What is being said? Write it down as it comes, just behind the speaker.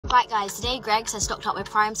Right guys, today Greggs has stocked up with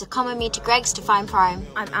Prime, so come with me to Greggs to find Prime.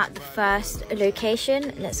 I'm at the first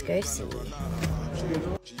location, let's go see.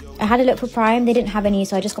 I had a look for Prime, they didn't have any,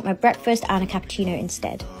 so I just got my breakfast and a cappuccino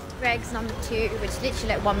instead. Greggs number 2, which is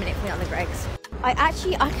literally like 1 minute from the other Greggs. I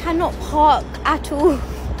cannot park at all.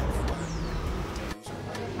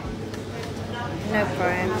 No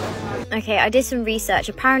Prime. Okay, I did some research.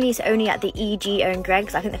 Apparently it's only at the EG owned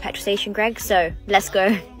Greggs, I think the petrol station Greggs, so let's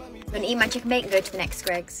go. I'm gonna eat my chicken bake and go to the next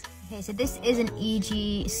Greggs. Okay, so this is an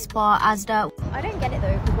EG Spar Asda. I don't get it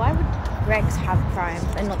though, because why would Greggs have Prime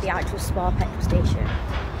and not the actual Spar petrol station?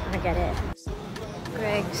 I don't get it.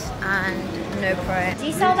 Greggs and no Prime. Do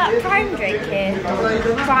you sell that Prime drink here?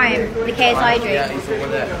 Prime, the KSI drink. Yeah, it's over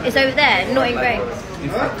there. It's over there, not in Greggs.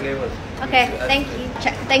 Different flavors. Okay, thank you.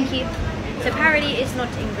 Thank you. So apparently it's not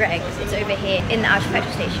in Greggs, it's over here in the actual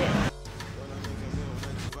petrol station.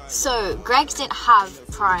 So Greggs didn't have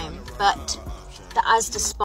Prime, but the Asda Spar